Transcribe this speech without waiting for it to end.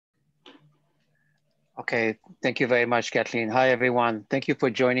Okay, thank you very much, Kathleen. Hi, everyone. Thank you for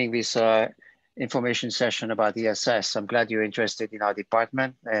joining this information session about ESS. I'm glad you're interested in our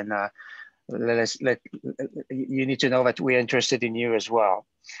department, and you need to know that we're interested in you as well.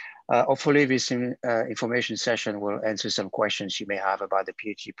 Hopefully, this information session will answer some questions you may have about the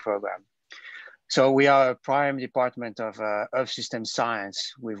PhD program. So we are a prime department of Earth System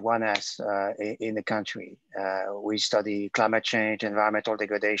Science with one S in the country. We study climate change, environmental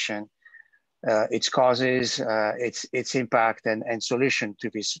degradation, its causes, its impact, and solution to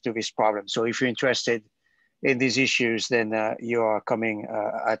this problem. So if you're interested in these issues, then you are coming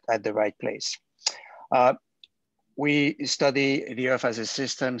at the right place. We study the Earth as a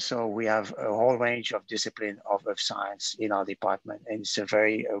system, so we have a whole range of discipline of Earth science in our department, and it's a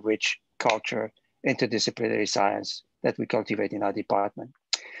very rich culture, interdisciplinary science that we cultivate in our department.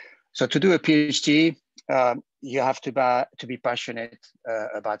 So to do a PhD, you have to be passionate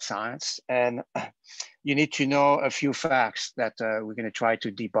about science, and you need to know a few facts that we're going to try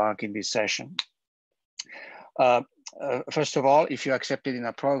to debunk in this session. First of all, if you're accepted in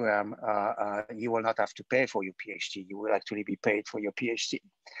a program, you will not have to pay for your PhD. You will actually be paid for your PhD.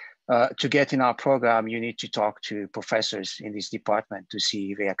 To get in our program, you need to talk to professors in this department to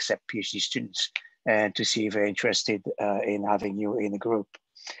see if they accept PhD students and to see if they're interested in having you in the group.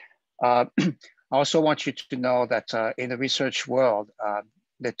 I also want you to know that in the research world,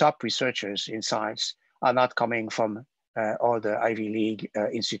 the top researchers in science are not coming from all the Ivy League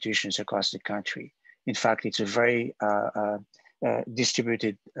institutions across the country. In fact, it's a very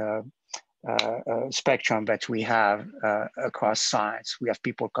distributed spectrum that we have across science. We have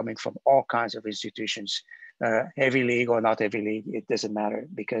people coming from all kinds of institutions, Ivy League or not Ivy League, it doesn't matter,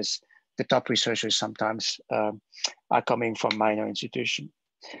 because the top researchers sometimes are coming from minor institutions.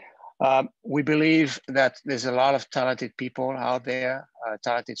 We believe that there's a lot of talented people out there,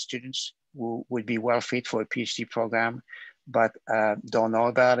 talented students who would be well fit for a PhD program, but don't know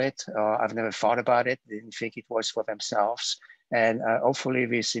about it, or I've never thought about it, didn't think it was for themselves. And hopefully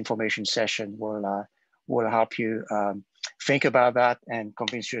this information session will help you think about that and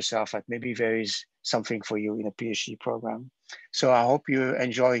convince yourself that maybe there is something for you in a PhD program. So I hope you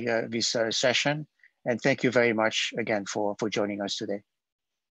enjoy this session, and thank you very much again for joining us today.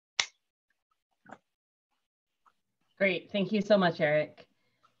 Great, thank you so much, Eric.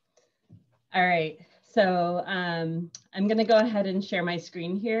 All right, so I'm gonna go ahead and share my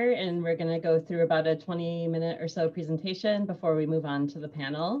screen here, and we're gonna go through about a 20-minute or so presentation before we move on to the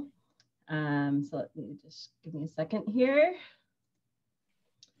panel. So let me just give me a second here.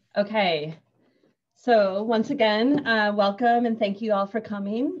 Okay, so once again, welcome and thank you all for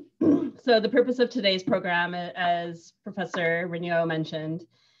coming. So the purpose of today's program, as Professor Regnault mentioned,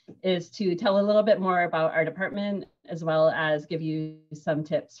 is to tell a little bit more about our department, as well as give you some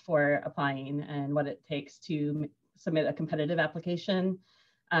tips for applying and what it takes to submit a competitive application.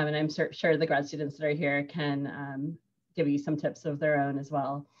 And I'm sure the grad students that are here can give you some tips of their own as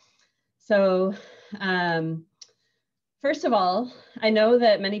well. So first of all, I know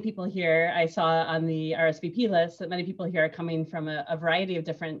that many people here, I saw on the RSVP list that many people here are coming from a variety of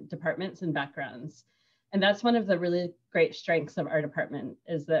different departments and backgrounds. And that's one of the really great strengths of our department,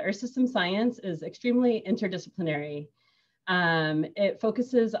 is that Earth System Science is extremely interdisciplinary. It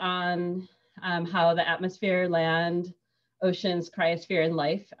focuses on how the atmosphere, land, oceans, cryosphere, and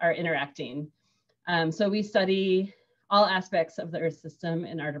life are interacting. So we study all aspects of the Earth system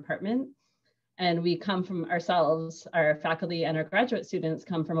in our department. And we come from ourselves, our faculty and our graduate students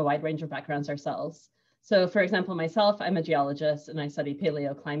come from a wide range of backgrounds ourselves. So for example, myself, I'm a geologist and I study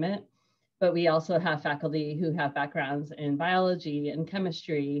paleoclimate. But we also have faculty who have backgrounds in biology and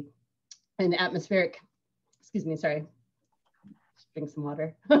chemistry and atmospheric, excuse me, sorry, just drink some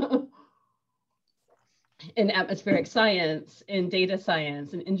water. In atmospheric science, in data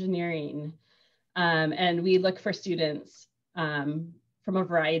science, in engineering. And we look for students from a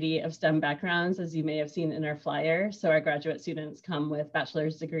variety of STEM backgrounds, as you may have seen in our flyer. So our graduate students come with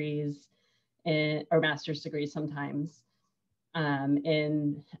bachelor's degrees or master's degrees sometimes.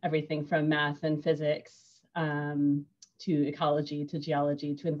 In everything from math and physics to ecology, to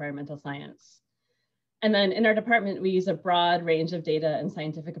geology, to environmental science. And then in our department, we use a broad range of data and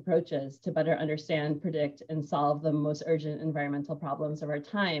scientific approaches to better understand, predict, and solve the most urgent environmental problems of our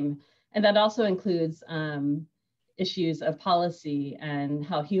time. And that also includes issues of policy and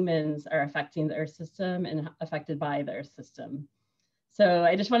how humans are affecting the Earth system and affected by the Earth system. So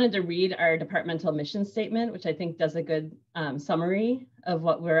I just wanted to read our departmental mission statement, which I think does a good summary of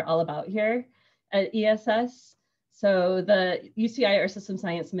what we're all about here at ESS. So the UCI Earth System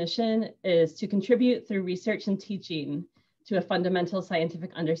Science mission is to contribute through research and teaching to a fundamental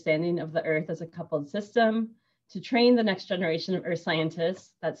scientific understanding of the Earth as a coupled system, to train the next generation of Earth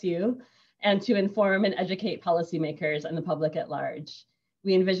scientists, that's you, and to inform and educate policymakers and the public at large.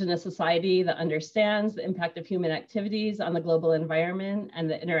 We envision a society that understands the impact of human activities on the global environment and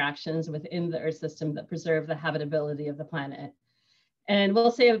the interactions within the Earth system that preserve the habitability of the planet. And we'll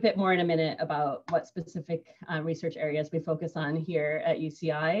say a bit more in a minute about what specific research areas we focus on here at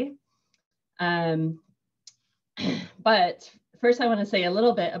UCI. But first I want to say a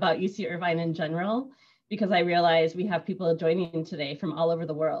little bit about UC Irvine in general, because I realize we have people joining today from all over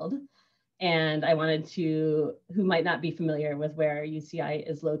the world. And I wanted to, who might not be familiar with where UCI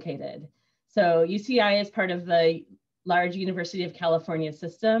is located. So UCI is part of the large University of California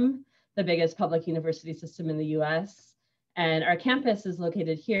system, the biggest public university system in the US. And our campus is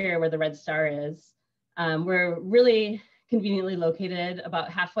located here where the red star is. We're really conveniently located about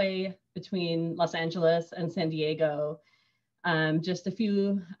halfway between Los Angeles and San Diego, just a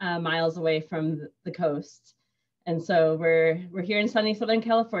few miles away from the coast. And so we're here in sunny Southern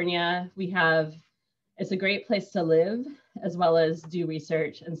California. It's a great place to live as well as do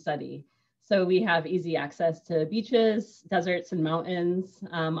research and study. So we have easy access to beaches, deserts, and mountains,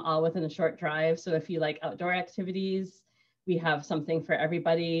 all within a short drive. So if you like outdoor activities, we have something for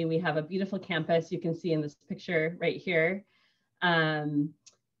everybody. We have a beautiful campus you can see in this picture right here.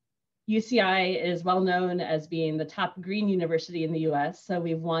 UCI is well known as being the top green university in the US. So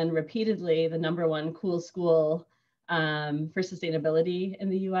we've won repeatedly the #1 cool school for sustainability in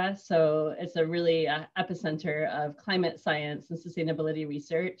the US. So it's a really epicenter of climate science and sustainability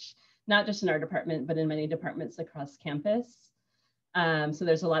research, not just in our department, but in many departments across campus. So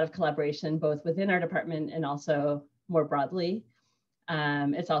there's a lot of collaboration both within our department and also more broadly.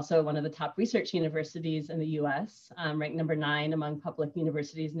 It's also one of the top research universities in the US, ranked #9 among public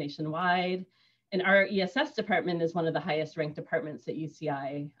universities nationwide. And our ESS department is one of the highest ranked departments at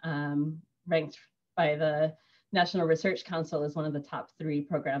UCI, ranked by the National Research Council as one of the top 3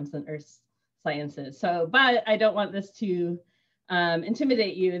 programs in earth sciences. So, but I don't want this to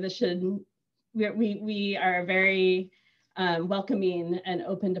intimidate you. We are very welcoming and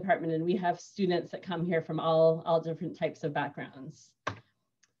open department, and we have students that come here from all different types of backgrounds.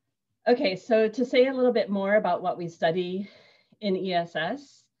 Okay, so to say a little bit more about what we study in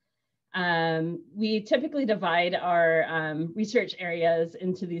ESS, we typically divide our research areas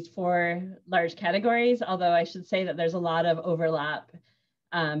into these 4 large categories, although I should say that there's a lot of overlap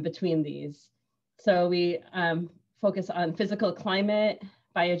between these. So we focus on physical climate,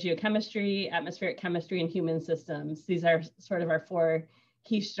 biogeochemistry, atmospheric chemistry, and human systems. These are sort of our 4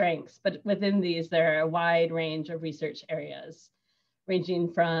 key strengths, but within these, there are a wide range of research areas, ranging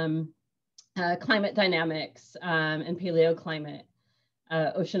from climate dynamics and paleoclimate,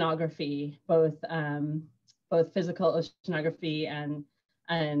 oceanography, both physical oceanography and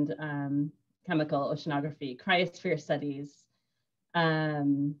chemical oceanography, cryosphere studies,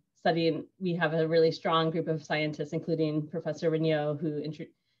 we have a really strong group of scientists, including Professor Regnault,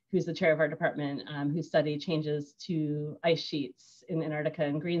 who's the chair of our department, who study changes to ice sheets in Antarctica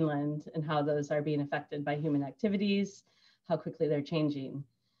and Greenland and how those are being affected by human activities, how quickly they're changing.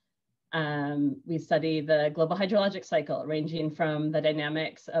 We study the global hydrologic cycle, ranging from the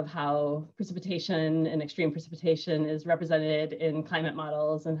dynamics of how precipitation and extreme precipitation is represented in climate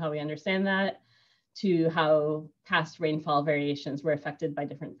models and how we understand that, to how past rainfall variations were affected by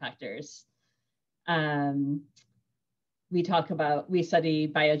different factors. We study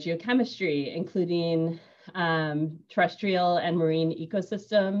biogeochemistry, including terrestrial and marine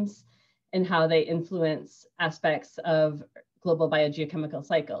ecosystems and how they influence aspects of global biogeochemical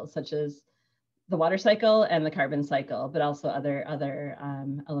cycles, such as the water cycle and the carbon cycle, but also other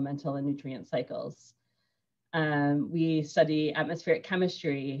elemental and nutrient cycles. We study atmospheric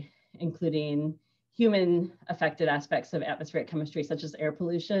chemistry, including human affected aspects of atmospheric chemistry, such as air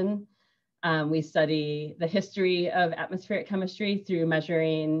pollution. We study the history of atmospheric chemistry through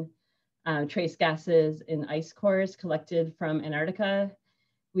measuring trace gases in ice cores collected from Antarctica.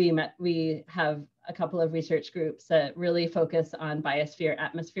 We have a couple of research groups that really focus on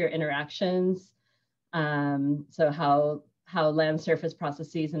biosphere-atmosphere interactions. So how land surface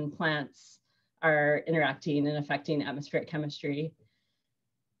processes and plants are interacting and affecting atmospheric chemistry.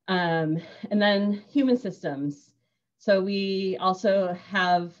 And then human systems. So we also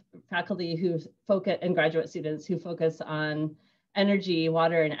have faculty who focus, and graduate students who focus on energy,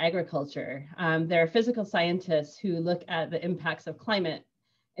 water, and agriculture. There are physical scientists who look at the impacts of climate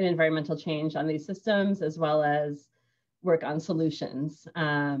and environmental change on these systems, as well as work on solutions.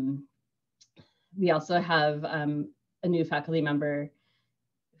 We also have a new faculty member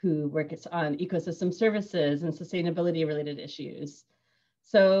who works on ecosystem services and sustainability related issues.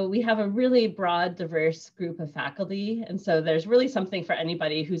 So we have a really broad, diverse group of faculty. And so there's really something for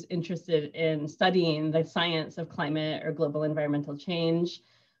anybody who's interested in studying the science of climate or global environmental change,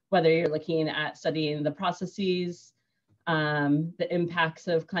 whether you're looking at studying the processes, the impacts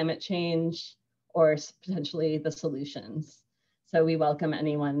of climate change, or potentially the solutions. So we welcome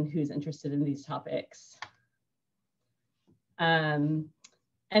anyone who's interested in these topics.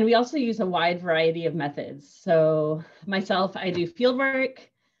 And we also use a wide variety of methods. So myself, I do field work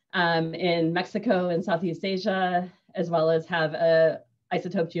in Mexico and Southeast Asia, as well as have a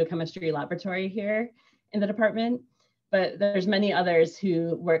isotope geochemistry laboratory here in the department. But there's many others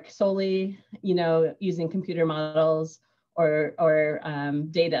who work solely, using computer models or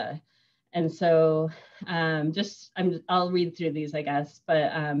data. And so I'll read through these, I guess,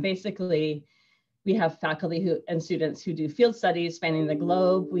 but basically, we have faculty and students who do field studies spanning the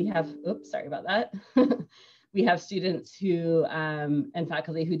globe. We have, oops, sorry about that. We have students who, and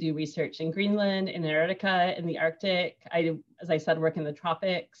faculty who do research in Greenland, in Antarctica, in the Arctic. As I said, work in the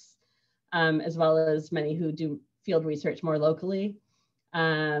tropics, as well as many who do field research more locally.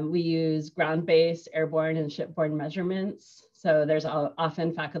 We use ground-based, airborne, and shipborne measurements. So there's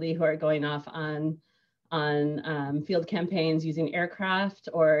often faculty who are going off on field campaigns using aircraft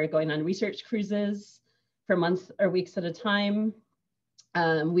or going on research cruises for months or weeks at a time.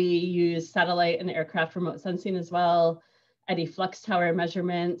 We use satellite and aircraft remote sensing as well, eddy flux tower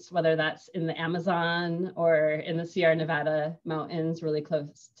measurements, whether that's in the Amazon or in the Sierra Nevada mountains really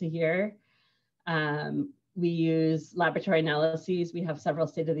close to here. We use laboratory analyses. We have several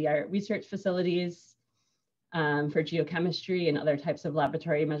state-of-the-art research facilities for geochemistry and other types of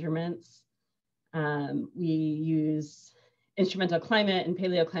laboratory measurements. We use instrumental climate and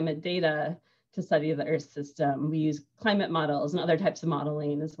paleoclimate data to study the Earth system. We use climate models and other types of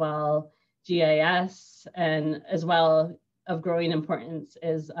modeling as well, GIS, and as well of growing importance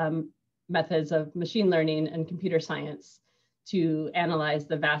is methods of machine learning and computer science to analyze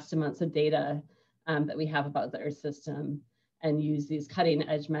the vast amounts of data that we have about the Earth system and use these cutting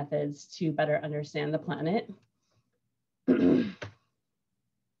edge methods to better understand the planet.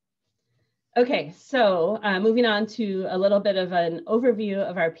 Okay, so moving on to a little bit of an overview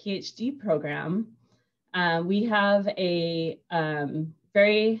of our PhD program. We have a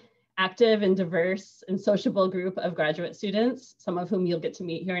very active and diverse and sociable group of graduate students, some of whom you'll get to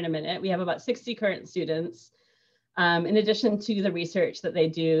meet here in a minute. We have about 60 current students. In addition to the research that they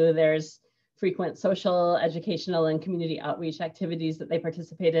do, there's frequent social, educational, and community outreach activities that they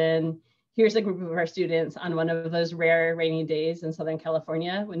participate in. Here's a group of our students on one of those rare rainy days in Southern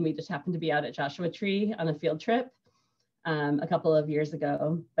California when we just happened to be out at Joshua Tree on a field trip a couple of years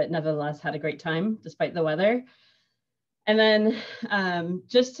ago, but nevertheless had a great time despite the weather. And then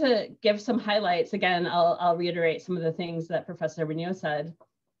just to give some highlights, again, I'll reiterate some of the things that Professor Reneau said,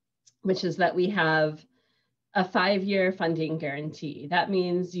 which is that we have a 5-year funding guarantee. That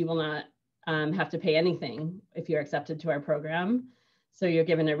means you will not have to pay anything if you're accepted to our program. So you're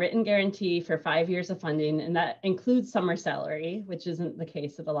given a written guarantee for 5 years of funding, and that includes summer salary, which isn't the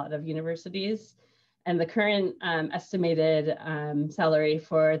case at a lot of universities. And the current estimated salary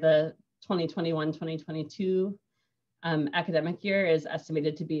for the 2021-2022 academic year is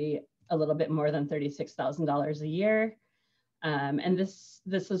estimated to be a little bit more than $36,000 a year. And this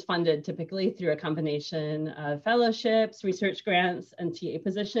was funded typically through a combination of fellowships, research grants, and TA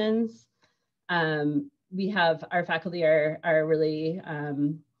positions. We have, our faculty are really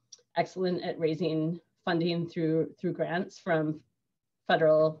excellent at raising funding through grants from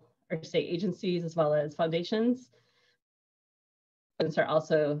federal or state agencies as well as foundations. Students are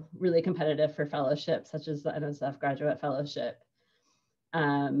also really competitive for fellowships such as the NSF Graduate Fellowship.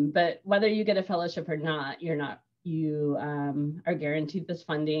 But whether you get a fellowship or not, you are guaranteed this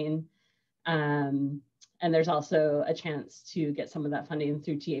funding. And there's also a chance to get some of that funding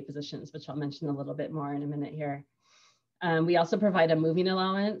through TA positions, which I'll mention a little bit more in a minute here. We also provide a moving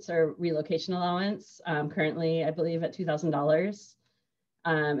allowance or relocation allowance, currently, I believe, at $2,000.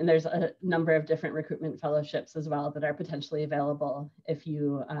 And there's a number of different recruitment fellowships as well that are potentially available if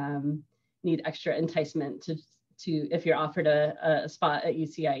you need extra enticement to if you're offered a spot at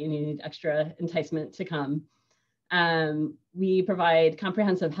UCI and you need extra enticement to come. We provide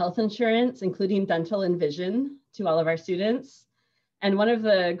comprehensive health insurance, including dental and vision, to all of our students. And one of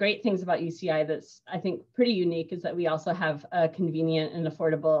the great things about UCI that's, I think, pretty unique is that we also have a convenient and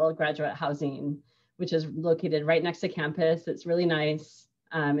affordable graduate housing, which is located right next to campus. It's really nice,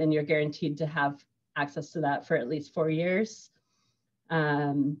 and you're guaranteed to have access to that for at least 4 years.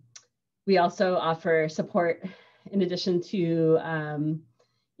 We also offer support in addition to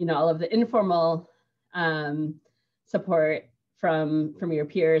all of the informal support from your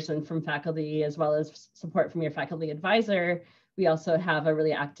peers and from faculty, as well as support from your faculty advisor. We also have a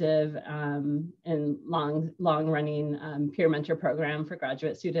really active and long-running peer mentor program for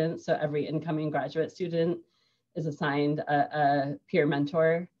graduate students. So every incoming graduate student is assigned a peer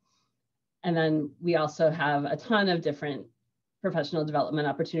mentor. And then we also have a ton of different professional development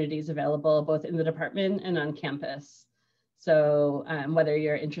opportunities available both in the department and on campus. So whether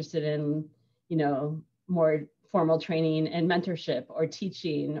you're interested in, more formal training and mentorship or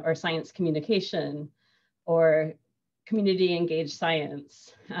teaching or science communication or community engaged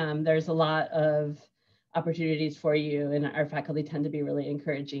science, there's a lot of opportunities for you, and our faculty tend to be really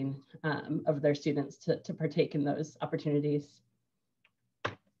encouraging of their students to partake in those opportunities.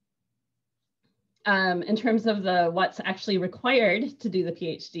 In terms of what's actually required to do the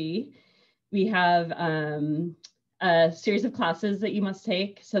PhD, we have a series of classes that you must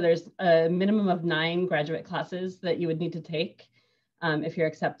take. So there's a minimum of 9 graduate classes that you would need to take if you're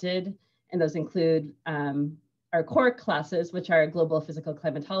accepted. And those include our core classes, which are global physical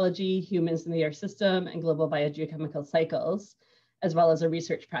climatology, humans in the Earth system, and global biogeochemical cycles, as well as a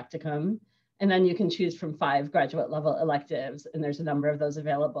research practicum. And then you can choose from 5 graduate level electives, and there's a number of those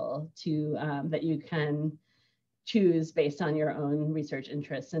available that you can choose based on your own research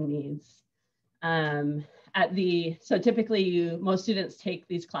interests and needs. So typically most students take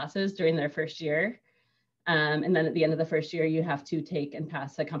these classes during their first year. And then at the end of the first year, you have to take and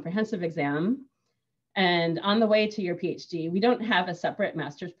pass a comprehensive exam. And on the way to your PhD, we don't have a separate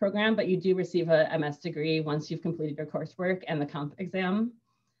master's program, but you do receive a MS degree once you've completed your coursework and the comp exam.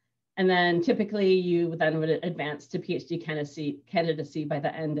 And then typically you then would advance to PhD candidacy by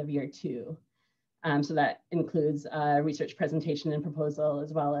the end of year 2. So that includes research presentation and proposal,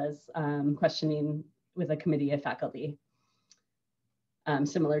 as well as questioning with a committee of faculty,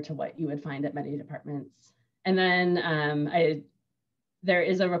 similar to what you would find at many departments. And then there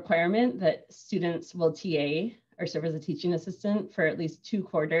is a requirement that students will TA or serve as a teaching assistant for at least 2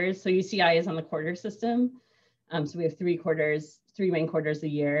 quarters. So UCI is on the quarter system. So we have 3 main quarters a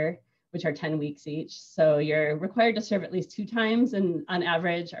year, which are 10 weeks each. So you're required to serve at least 2 times. And on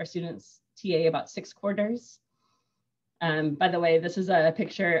average, our students TA about 6 quarters. By the way, this is a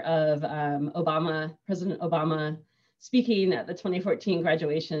picture of President Obama speaking at the 2014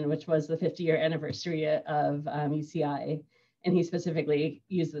 graduation, which was the 50-year anniversary of UCI. And he specifically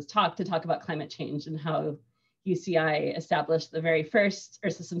used this talk to talk about climate change and how UCI established the very first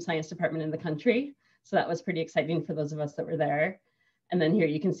Earth System Science department in the country. So that was pretty exciting for those of us that were there. And then here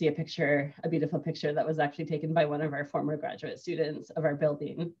you can see a picture, a beautiful picture that was actually taken by one of our former graduate students of our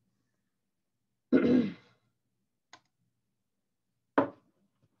building.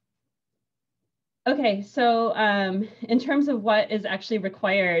 Okay, so in terms of what is actually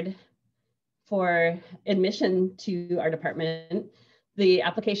required for admission to our department, the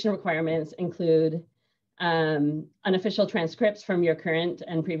application requirements include unofficial transcripts from your current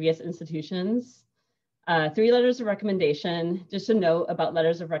and previous institutions, 3 letters of recommendation. Just a note about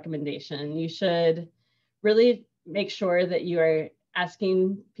letters of recommendation. You should really make sure that you are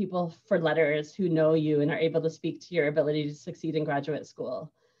asking people for letters who know you and are able to speak to your ability to succeed in graduate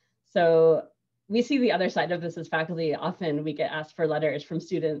school. So we see the other side of this as faculty. Often we get asked for letters from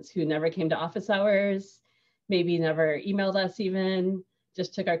students who never came to office hours, maybe never emailed us even,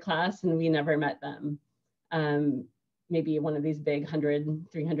 just took our class and we never met them. Maybe one of these big 100,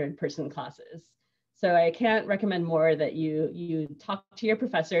 300 person classes. So I can't recommend more that you talk to your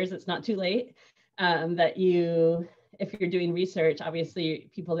professors. It's not too late. That if you're doing research, obviously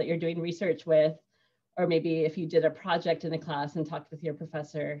people that you're doing research with, or maybe if you did a project in a class and talked with your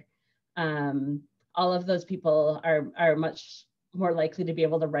professor, all of those people are much more likely to be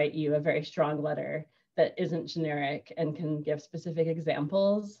able to write you a very strong letter that isn't generic and can give specific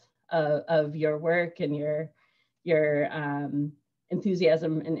examples of your work and your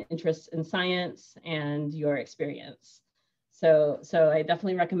enthusiasm and interest in science and your experience. So I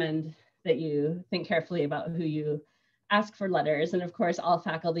definitely recommend that you think carefully about who you ask for letters. And of course, all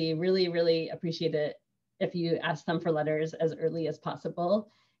faculty really, really appreciate it if you ask them for letters as early as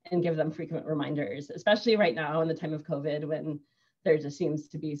possible and give them frequent reminders, especially right now in the time of COVID when there just seems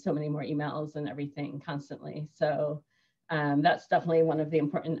to be so many more emails and everything constantly. So that's definitely one of the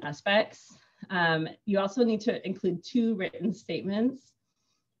important aspects. You also need to include 2 written statements,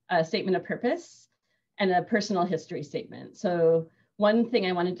 a statement of purpose and a personal history statement. So one thing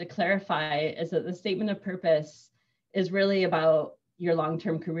I wanted to clarify is that the statement of purpose is really about your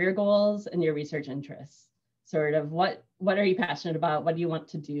long-term career goals and your research interests. Sort of what are you passionate about? What do you want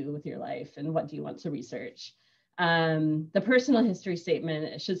to do with your life? And what do you want to research? The personal history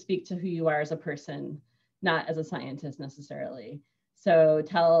statement should speak to who you are as a person, not as a scientist necessarily. So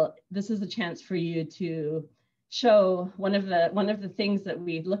this is a chance for you to show one of the things that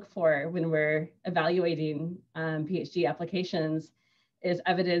we look for when we're evaluating PhD applications is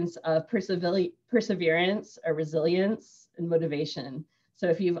evidence of perseverance or resilience and motivation. So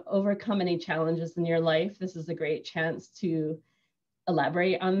if you've overcome any challenges in your life, this is a great chance to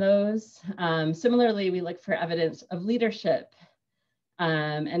elaborate on those. Similarly, we look for evidence of leadership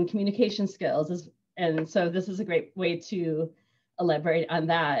and communication skills. And so this is a great way to elaborate on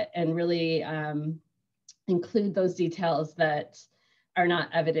that and really include those details that are not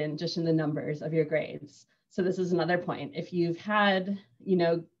evident just in the numbers of your grades. So this is another point. If you've had,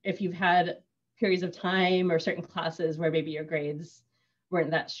 periods of time or certain classes where maybe your grades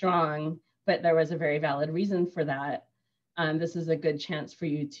weren't that strong, but there was a very valid reason for that, this is a good chance for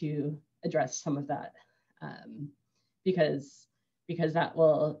you to address some of that because that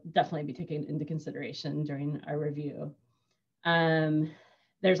will definitely be taken into consideration during our review.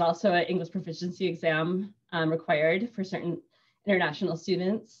 There's also an English proficiency exam required for certain international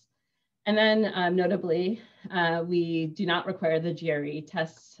students. And then notably, we do not require the GRE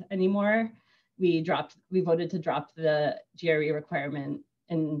tests anymore. We voted to drop the GRE requirement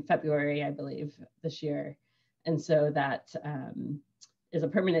in February, I believe, this year. And so that is a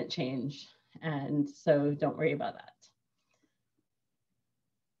permanent change. And so don't worry about that.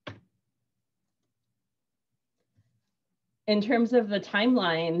 In terms of the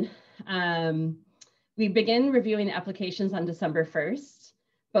timeline, we begin reviewing applications on December 1st,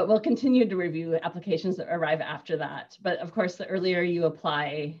 but we'll continue to review applications that arrive after that. But of course, the earlier you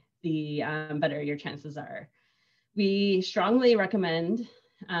apply, the better your chances are. We strongly recommend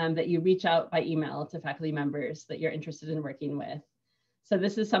that you reach out by email to faculty members that you're interested in working with. So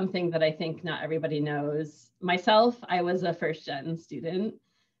this is something that I think not everybody knows. Myself, I was a first-gen student.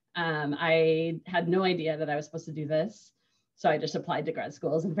 I had no idea that I was supposed to do this. So I just applied to grad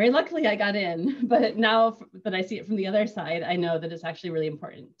schools and very luckily I got in. But now that I see it from the other side, I know that it's actually really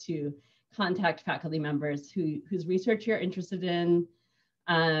important to contact faculty members whose research you're interested in.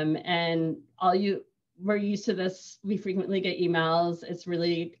 And we're used to this. We frequently get emails. It's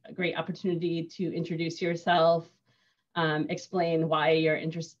really a great opportunity to introduce yourself, explain what you're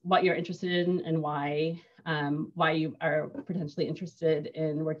interested in and why you are potentially interested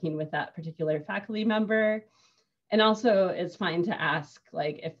in working with that particular faculty member. And also it's fine to ask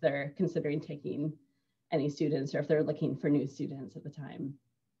like if they're considering taking any students or if they're looking for new students at the time.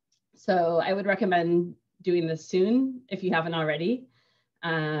 So I would recommend doing this soon if you haven't already,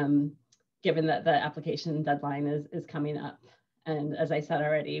 given that the application deadline is coming up. And as I said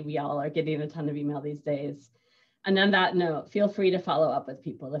already, we all are getting a ton of email these days. And on that note, feel free to follow up with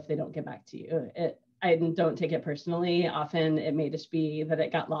people if they don't get back to you. I don't take it personally. Often it may just be that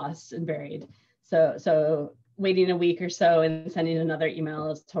it got lost and buried. So waiting a week or so and sending another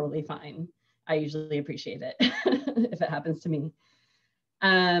email is totally fine. I usually appreciate it if it happens to me.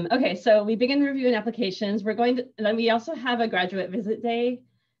 Okay, so we begin reviewing applications. Then we also have a graduate visit day,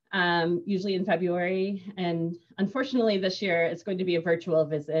 usually in February. And unfortunately this year it's going to be a virtual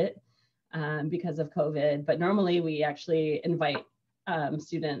visit because of COVID, but normally we actually invite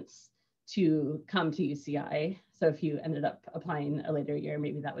students to come to UCI. So if you ended up applying a later year,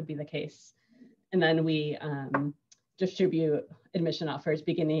 maybe that would be the case. And then we distribute admission offers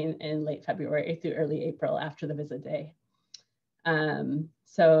beginning in late February through early April after the visit day.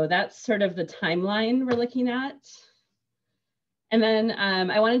 So that's sort of the timeline we're looking at. And then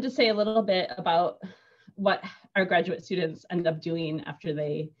I wanted to say a little bit about what our graduate students end up doing after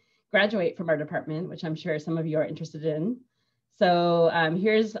they graduate from our department, which I'm sure some of you are interested in. So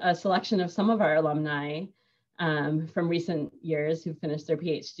here's a selection of some of our alumni from recent years who finished their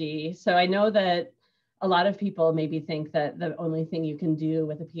PhD. So I know that a lot of people maybe think that the only thing you can do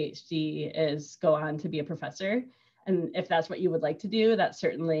with a PhD is go on to be a professor. And if that's what you would like to do, that's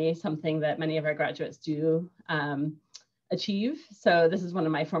certainly something that many of our graduates do achieve. So this is one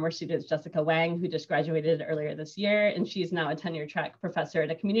of my former students, Jessica Wang, who just graduated earlier this year. And she's now a tenure track professor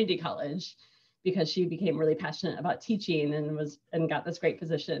at a community college because she became really passionate about teaching and got this great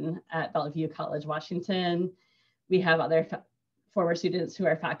position at Bellevue College, Washington. We have other former students who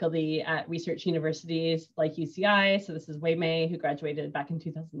are faculty at research universities like UCI. So this is Wei Mei, who graduated back in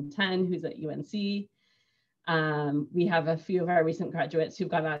 2010, who's at UNC. We have a few of our recent graduates who've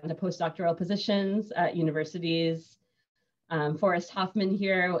gone on to postdoctoral positions at universities. Forrest Hoffman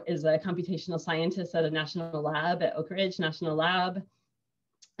here is a computational scientist at a national lab at Oak Ridge National Lab.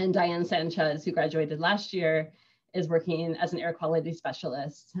 And Diane Sanchez, who graduated last year, is working as an air quality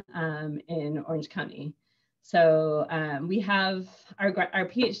specialist in Orange County. So we have our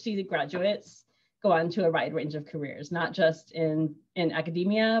PhD graduates go on to a wide range of careers, not just in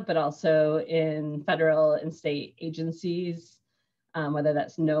academia, but also in federal and state agencies, whether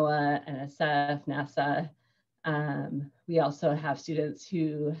that's NOAA, NSF, NASA. We also have students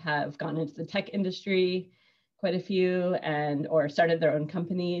who have gone into the tech industry, quite a few, or started their own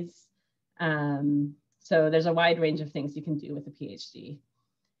companies. So there's a wide range of things you can do with a PhD.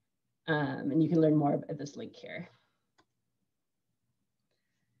 And you can learn more at this link here.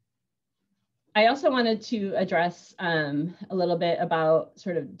 I also wanted to address a little bit about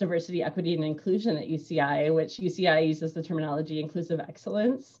sort of diversity, equity, and inclusion at UCI, which UCI uses the terminology inclusive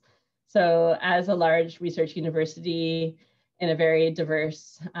excellence. So as a large research university in a very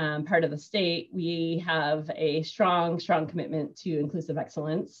diverse part of the state, we have a strong commitment to inclusive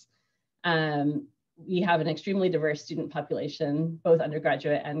excellence. We have an extremely diverse student population, both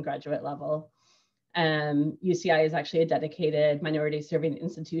undergraduate and graduate level. UCI is actually a dedicated minority serving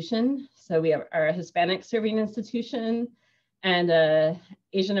institution. So we are a Hispanic serving institution and a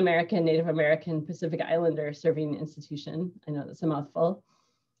Asian American, Native American, Pacific Islander serving institution. I know that's a mouthful.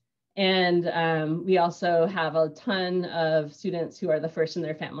 And we also have a ton of students who are the first in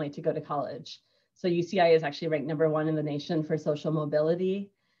their family to go to college. So UCI is actually ranked #1 in the nation for social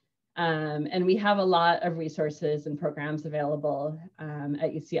mobility. And we have a lot of resources and programs available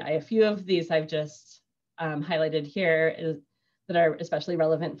at UCI. A few of these I've just highlighted here that are especially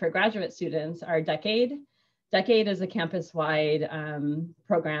relevant for graduate students are Decade. Decade is a campus-wide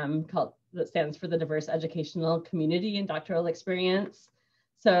program that stands for the Diverse Educational Community and Doctoral Experience.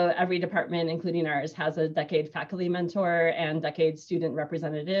 So every department, including ours, has a Decade faculty mentor and Decade student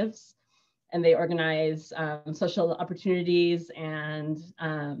representatives. And they organize social opportunities and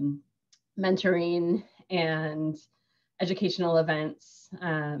mentoring and educational events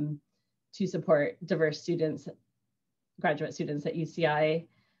to support diverse students, graduate students at UCI.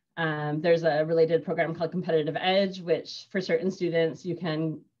 There's a related program called Competitive Edge, which for certain students, you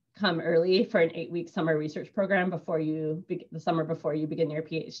can come early for an 8-week summer research program the summer before you begin your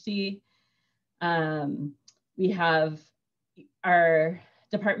PhD. We have our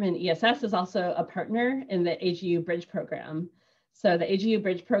department ESS is also a partner in the AGU Bridge program. So the AGU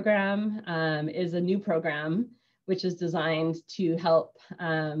Bridge program is a new program which is designed to help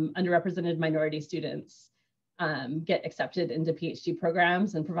underrepresented minority students get accepted into PhD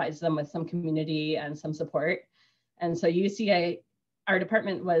programs and provides them with some community and some support. And so UCI, our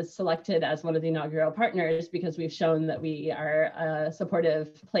department was selected as one of the inaugural partners because we've shown that we are a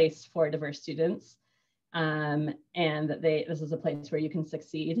supportive place for diverse students. And that this is a place where you can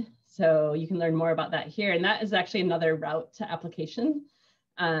succeed. So you can learn more about that here. And that is actually another route to application.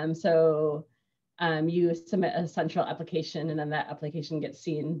 You submit a central application and then that application gets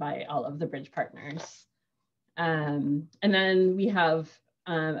seen by all of the bridge partners. And then we have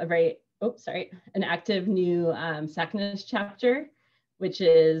an active new SACNAS chapter, which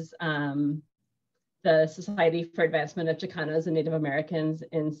is the Society for Advancement of Chicanos and Native Americans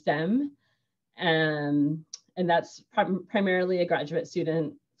in STEM. And that's primarily a graduate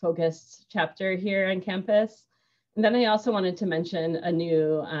student focused chapter here on campus. And then I also wanted to mention a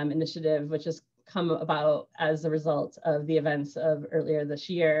new initiative, which has come about as a result of the events of earlier this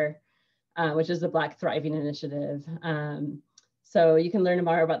year, which is the Black Thriving Initiative. So you can learn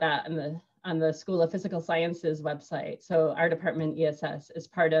more about that on the School of Physical Sciences website. So our department, ESS, is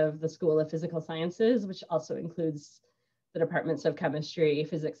part of the School of Physical Sciences, which also includes the departments of chemistry,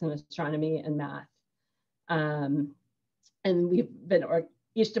 physics and astronomy, and math. And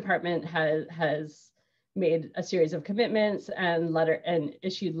each department has made a series of commitments and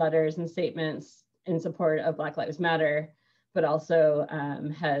issued letters and statements in support of Black Lives Matter, but also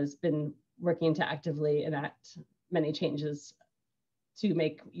has been working to actively enact many changes to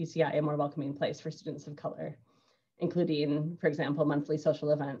make UCI a more welcoming place for students of color, including, for example, monthly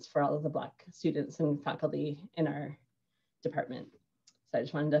social events for all of the Black students and faculty in our department. So I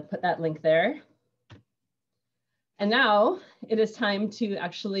just wanted to put that link there. And now it is time to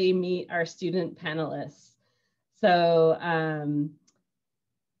actually meet our student panelists. So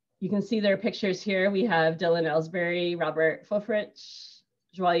you can see their pictures here. We have Dylan Ellsbury, Robert Fofrich,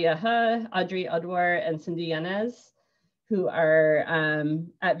 Joalia He, Audrey Odwar, and Cindy Yanez, who are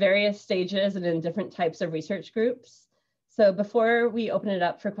at various stages and in different types of research groups. So before we open it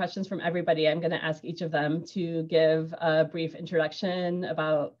up for questions from everybody, I'm going to ask each of them to give a brief introduction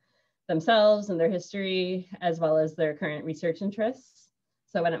about themselves and their history, as well as their current research interests.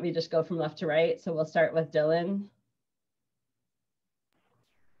 So why don't we just go from left to right? So we'll start with Dylan.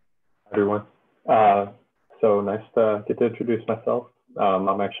 Hi, everyone. So nice to get to introduce myself.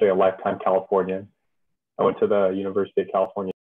 I'm actually a lifetime Californian. I went to the University of California